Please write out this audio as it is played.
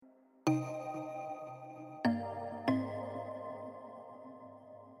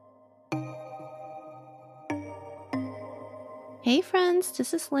Hey, friends,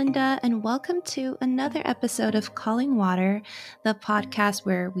 this is Linda, and welcome to another episode of Calling Water, the podcast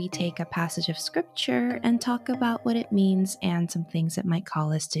where we take a passage of scripture and talk about what it means and some things it might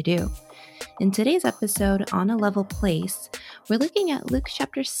call us to do. In today's episode, On a Level Place, we're looking at Luke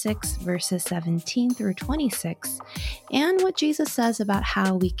chapter 6, verses 17 through 26, and what Jesus says about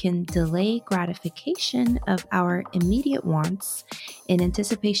how we can delay gratification of our immediate wants in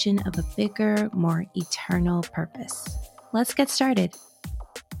anticipation of a bigger, more eternal purpose. Let's get started.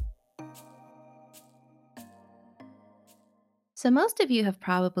 So most of you have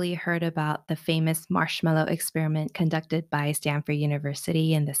probably heard about the famous marshmallow experiment conducted by Stanford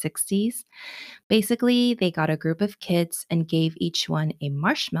University in the 60s. Basically, they got a group of kids and gave each one a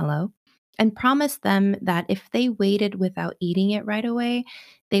marshmallow and promised them that if they waited without eating it right away,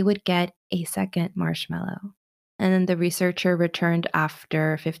 they would get a second marshmallow. And then the researcher returned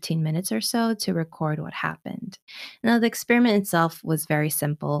after 15 minutes or so to record what happened. Now, the experiment itself was very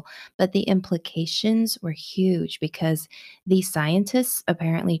simple, but the implications were huge because these scientists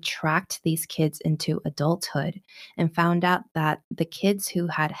apparently tracked these kids into adulthood and found out that the kids who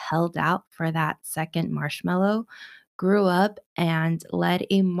had held out for that second marshmallow grew up and led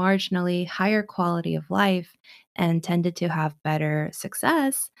a marginally higher quality of life and tended to have better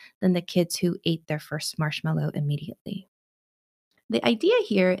success than the kids who ate their first marshmallow immediately. The idea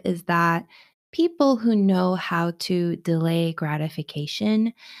here is that people who know how to delay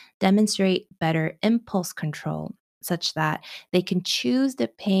gratification demonstrate better impulse control, such that they can choose the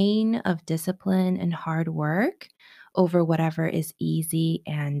pain of discipline and hard work over whatever is easy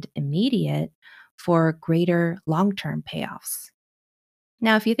and immediate for greater long term payoffs.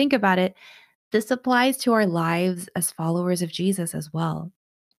 Now, if you think about it, this applies to our lives as followers of Jesus as well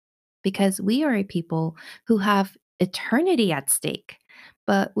because we are a people who have eternity at stake,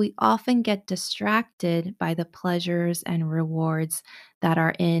 but we often get distracted by the pleasures and rewards that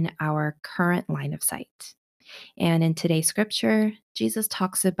are in our current line of sight. And in today's scripture, Jesus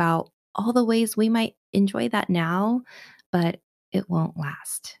talks about all the ways we might enjoy that now, but it won't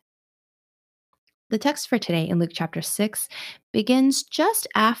last. The text for today in Luke chapter 6 begins just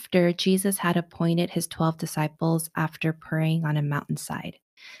after Jesus had appointed his 12 disciples after praying on a mountainside.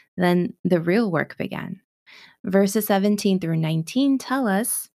 Then the real work began. Verses 17 through 19 tell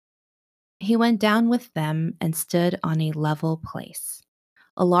us, he went down with them and stood on a level place.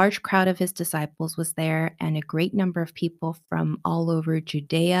 A large crowd of his disciples was there, and a great number of people from all over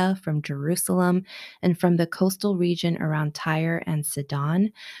Judea, from Jerusalem, and from the coastal region around Tyre and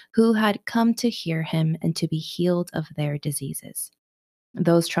Sidon, who had come to hear him and to be healed of their diseases.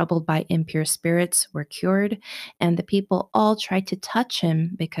 Those troubled by impure spirits were cured, and the people all tried to touch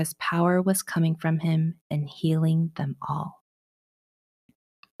him because power was coming from him and healing them all.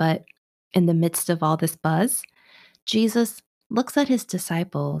 But in the midst of all this buzz, Jesus looks at his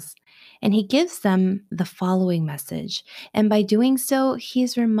disciples and he gives them the following message. And by doing so,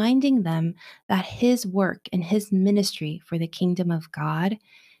 he's reminding them that his work and his ministry for the kingdom of God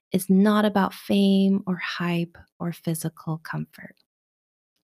is not about fame or hype or physical comfort.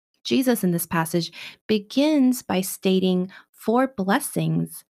 Jesus in this passage begins by stating 4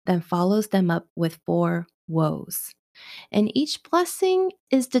 blessings, then follows them up with 4 woes. And each blessing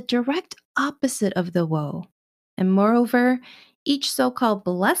is the direct opposite of the woe. And moreover, each so called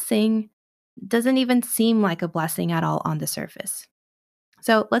blessing doesn't even seem like a blessing at all on the surface.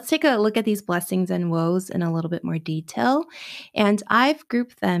 So let's take a look at these blessings and woes in a little bit more detail. And I've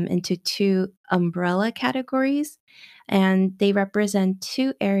grouped them into 2 umbrella categories, and they represent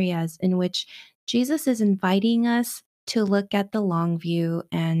 2 areas in which Jesus is inviting us to look at the long view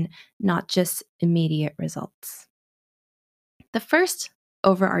and not just immediate results. The first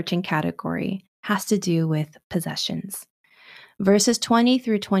overarching category has to do with possessions. Verses 20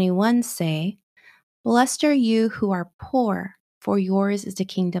 through 21 say, "Blessed are you who are poor, for yours is the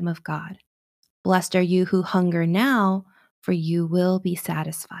kingdom of God. Blessed are you who hunger now, for you will be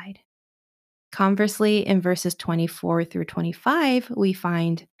satisfied." Conversely, in verses 24 through 25, we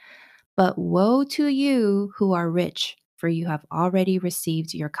find, "But woe to you who are rich, for you have already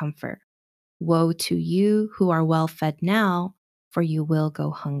received your comfort. Woe to you who are well fed now, for you will go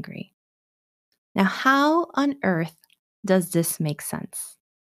hungry." Now, how on earth does this make sense?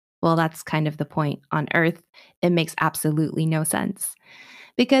 Well, that's kind of the point. On earth, it makes absolutely no sense.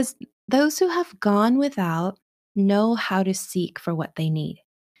 Because those who have gone without know how to seek for what they need.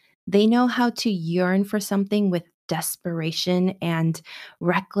 They know how to yearn for something with desperation and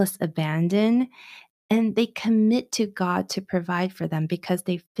reckless abandon, and they commit to God to provide for them because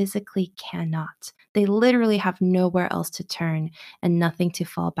they physically cannot. They literally have nowhere else to turn and nothing to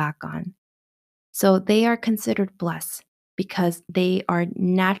fall back on. So they are considered blessed because they are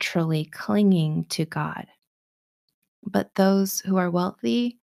naturally clinging to God. But those who are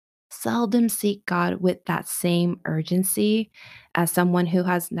wealthy seldom seek God with that same urgency as someone who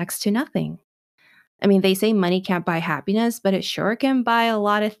has next to nothing. I mean, they say money can't buy happiness, but it sure can buy a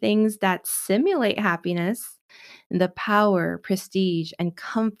lot of things that simulate happiness. The power, prestige, and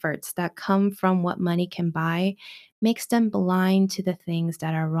comforts that come from what money can buy makes them blind to the things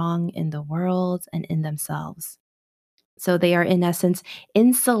that are wrong in the world and in themselves. So they are, in essence,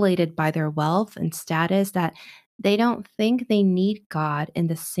 insulated by their wealth and status that they don't think they need God in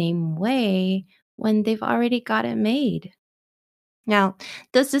the same way when they've already got it made. Now,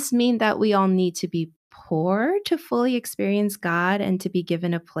 does this mean that we all need to be poor to fully experience God and to be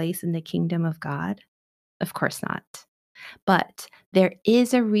given a place in the kingdom of God? Of course not. But there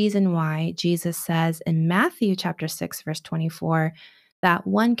is a reason why Jesus says in Matthew chapter 6 verse 24 that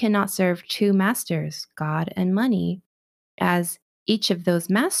one cannot serve two masters, God and money, as each of those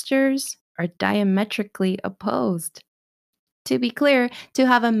masters are diametrically opposed. To be clear, to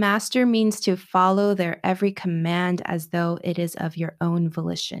have a master means to follow their every command as though it is of your own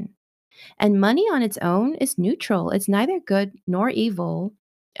volition. And money on its own is neutral. It's neither good nor evil.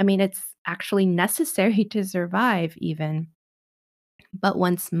 I mean, it's actually necessary to survive, even. But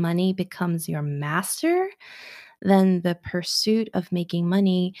once money becomes your master, then the pursuit of making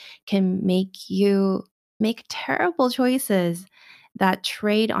money can make you make terrible choices that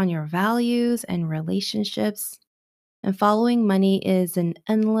trade on your values and relationships. And following money is an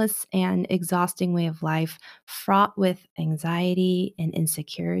endless and exhausting way of life, fraught with anxiety and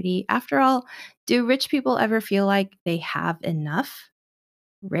insecurity. After all, do rich people ever feel like they have enough?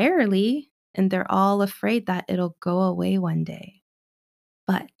 Rarely, and they're all afraid that it'll go away one day.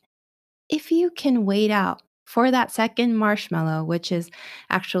 But if you can wait out for that second marshmallow, which is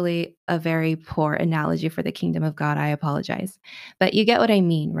actually a very poor analogy for the kingdom of God, I apologize. But you get what I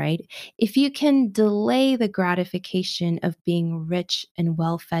mean, right? If you can delay the gratification of being rich and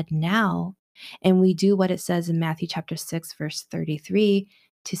well fed now, and we do what it says in Matthew chapter 6, verse 33,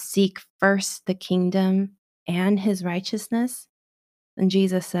 to seek first the kingdom and his righteousness, then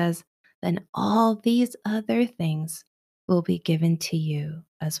Jesus says, then all these other things will be given to you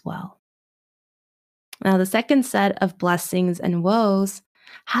as well. Now, the second set of blessings and woes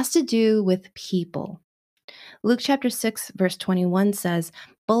has to do with people. Luke chapter 6, verse 21 says,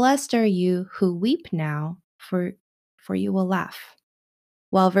 blessed are you who weep now, for you will laugh.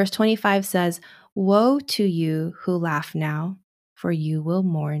 While verse 25 says, woe to you who laugh now, for you will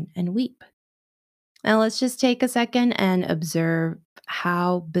mourn and weep. Now, let's just take a second and observe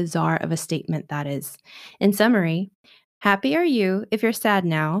how bizarre of a statement that is. In summary, happy are you if you're sad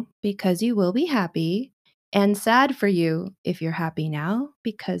now, because you will be happy, and sad for you if you're happy now,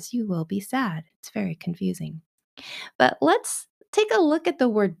 because you will be sad. It's very confusing. But let's take a look at the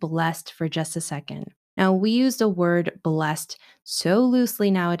word blessed for just a second. Now, we use the word blessed so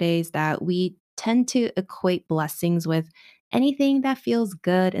loosely nowadays that we tend to equate blessings with anything that feels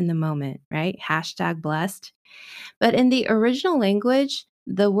good in the moment, right? Hashtag blessed. But in the original language,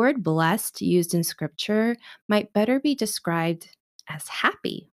 the word blessed used in scripture might better be described as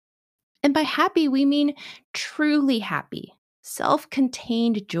happy. And by happy, we mean truly happy, self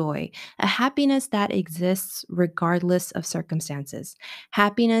contained joy, a happiness that exists regardless of circumstances,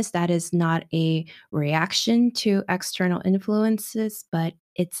 happiness that is not a reaction to external influences, but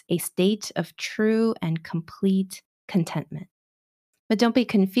it's a state of true and complete contentment. But don't be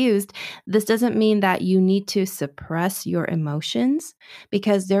confused. This doesn't mean that you need to suppress your emotions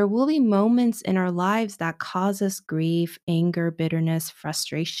because there will be moments in our lives that cause us grief, anger, bitterness,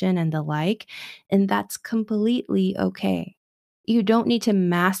 frustration, and the like. And that's completely okay. You don't need to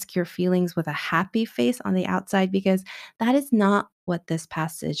mask your feelings with a happy face on the outside because that is not what this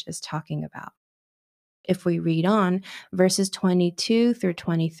passage is talking about. If we read on, verses 22 through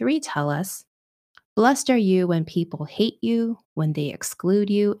 23 tell us, blessed are you when people hate you, when they exclude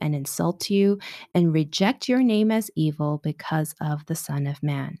you and insult you, and reject your name as evil because of the Son of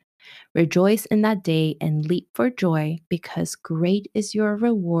Man. Rejoice in that day and leap for joy, because great is your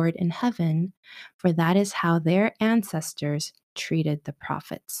reward in heaven, for that is how their ancestors treated the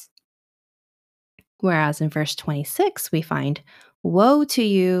prophets. Whereas in verse 26, we find, woe to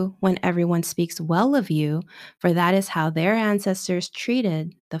you when everyone speaks well of you, for that is how their ancestors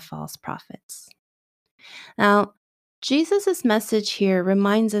treated the false prophets. Now, Jesus' message here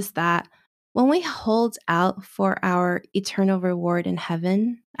reminds us that when we hold out for our eternal reward in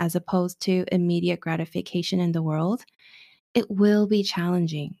heaven, as opposed to immediate gratification in the world, it will be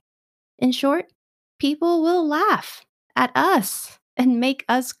challenging. In short, people will laugh at us and make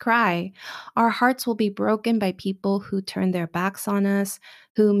us cry. Our hearts will be broken by people who turn their backs on us,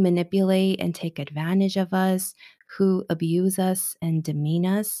 who manipulate and take advantage of us, who abuse us and demean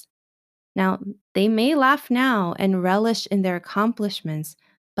us. Now, they may laugh now and relish in their accomplishments,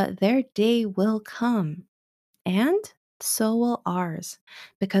 but their day will come. And so will ours,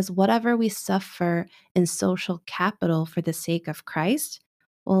 because whatever we suffer in social capital for the sake of Christ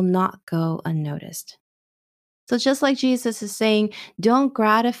will not go unnoticed. So, just like Jesus is saying, don't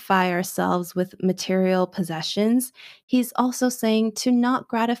gratify ourselves with material possessions, he's also saying to not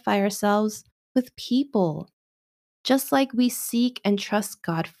gratify ourselves with people. Just like we seek and trust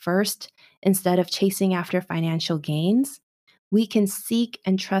God first instead of chasing after financial gains, we can seek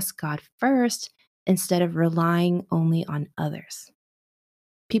and trust God first instead of relying only on others.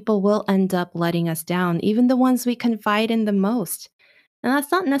 People will end up letting us down, even the ones we confide in the most. And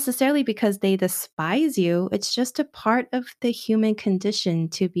that's not necessarily because they despise you, it's just a part of the human condition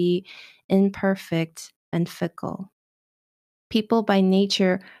to be imperfect and fickle. People by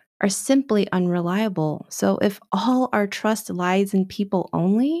nature are simply unreliable. So if all our trust lies in people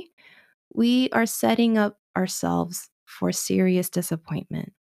only, we are setting up ourselves for serious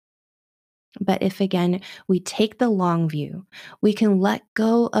disappointment. But if again we take the long view, we can let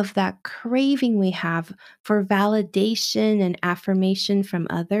go of that craving we have for validation and affirmation from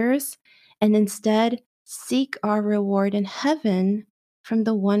others, and instead seek our reward in heaven from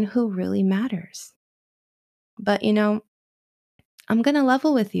the one who really matters. But I'm going to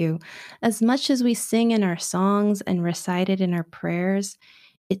level with you. As much as we sing in our songs and recite it in our prayers,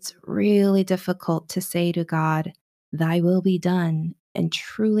 it's really difficult to say to God, Thy will be done, and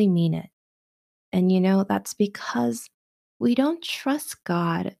truly mean it. And that's because we don't trust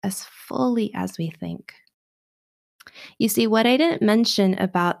God as fully as we think. You see, what I didn't mention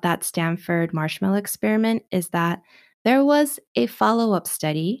about that Stanford marshmallow experiment is that there was a follow up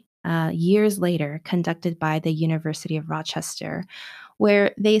study years later conducted by the University of Rochester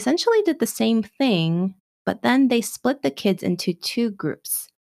where they essentially did the same thing, but then they split the kids into two groups.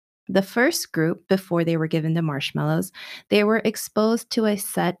 The first group, before they were given the marshmallows, they were exposed to a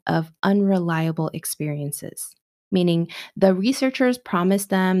set of unreliable experiences. Meaning, the researchers promised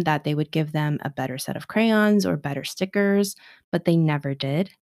them that they would give them a better set of crayons or better stickers, but they never did.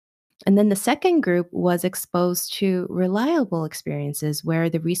 And then the second group was exposed to reliable experiences where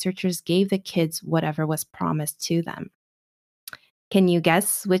the researchers gave the kids whatever was promised to them. Can you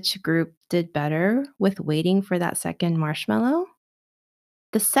guess which group did better with waiting for that second marshmallow?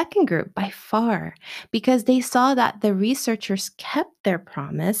 The second group by far, because they saw that the researchers kept their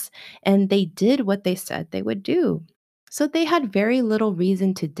promise and they did what they said they would do. So they had very little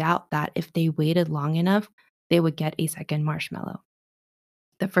reason to doubt that if they waited long enough, they would get a second marshmallow.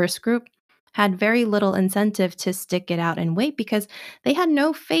 The first group had very little incentive to stick it out and wait because they had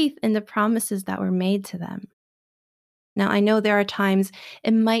no faith in the promises that were made to them. Now, I know there are times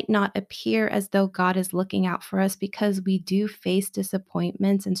it might not appear as though God is looking out for us because we do face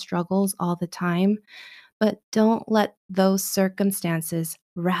disappointments and struggles all the time, but don't let those circumstances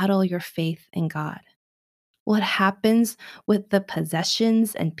rattle your faith in God. What happens with the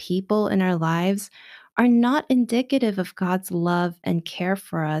possessions and people in our lives are not indicative of God's love and care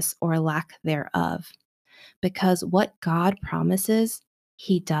for us or lack thereof, because what God promises,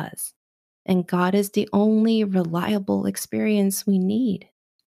 He does. And God is the only reliable experience we need.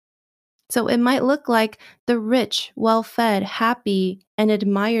 So it might look like the rich, well fed, happy, and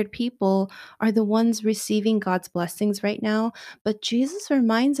admired people are the ones receiving God's blessings right now. But Jesus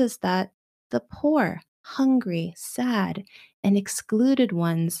reminds us that the poor, hungry, sad, and excluded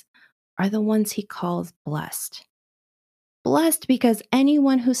ones are the ones he calls blessed. Blessed because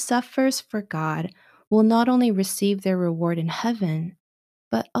anyone who suffers for God will not only receive their reward in heaven,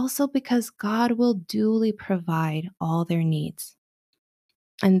 but also because God will duly provide all their needs.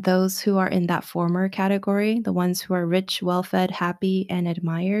 And those who are in that former category, the ones who are rich, well fed, happy, and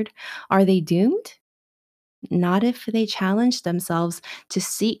admired, are they doomed? Not if they challenge themselves to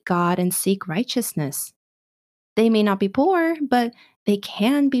seek God and seek righteousness. They may not be poor, but they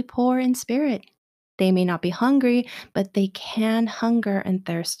can be poor in spirit. They may not be hungry, but they can hunger and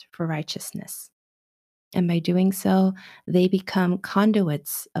thirst for righteousness. And by doing so, they become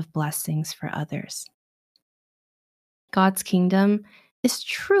conduits of blessings for others. God's kingdom is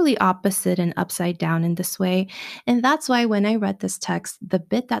truly opposite and upside down in this way. And that's why when I read this text, the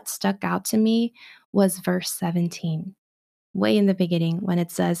bit that stuck out to me was verse 17, way in the beginning, when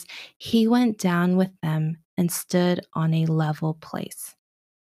it says, He went down with them and stood on a level place.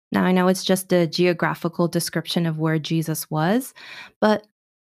 Now, I know it's just a geographical description of where Jesus was, but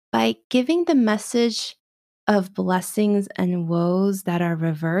by giving the message of blessings and woes that are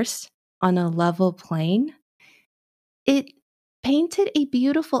reversed on a level plane, it painted a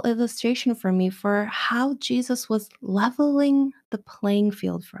beautiful illustration for me for how Jesus was leveling the playing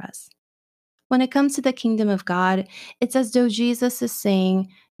field for us. When it comes to the kingdom of God, it's as though Jesus is saying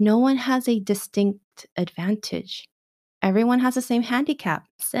no one has a distinct advantage. Everyone has the same handicap,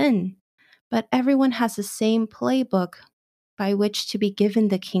 sin, but everyone has the same playbook by which to be given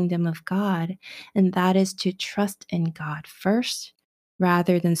the kingdom of God, and that is to trust in God first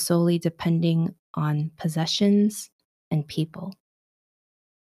rather than solely depending on possessions and people.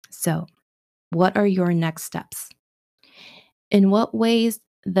 So, what are your next steps? In what ways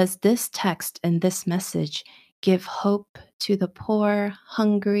does this text and this message give hope to the poor,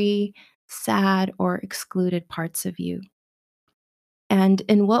 hungry, sad, or excluded parts of you? And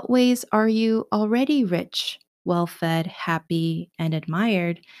in what ways are you already rich, well fed, happy, and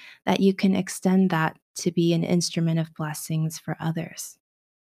admired that you can extend that to be an instrument of blessings for others?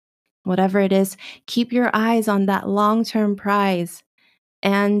 Whatever it is, keep your eyes on that long term prize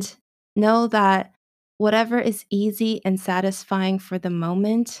and know that whatever is easy and satisfying for the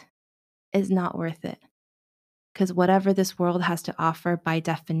moment is not worth it. Because whatever this world has to offer by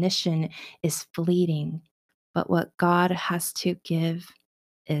definition is fleeting. But what God has to give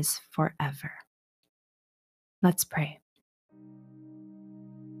is forever. Let's pray.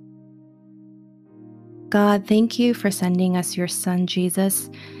 God, thank you for sending us your son, Jesus,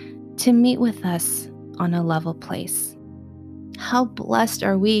 to meet with us on a level place. How blessed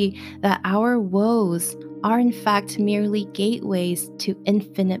are we that our woes are in fact merely gateways to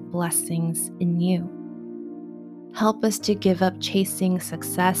infinite blessings in you. Help us to give up chasing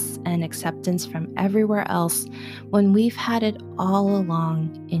success and acceptance from everywhere else when we've had it all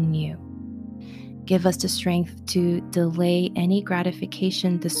along in you. Give us the strength to delay any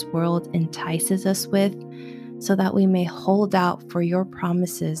gratification this world entices us with, so that we may hold out for your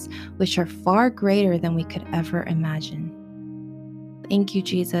promises, which are far greater than we could ever imagine. Thank you,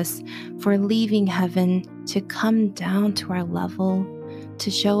 Jesus, for leaving heaven to come down to our level, to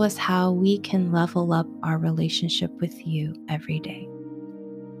show us how we can level up our relationship with you every day.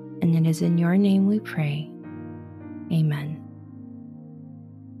 And it is in your name we pray. Amen.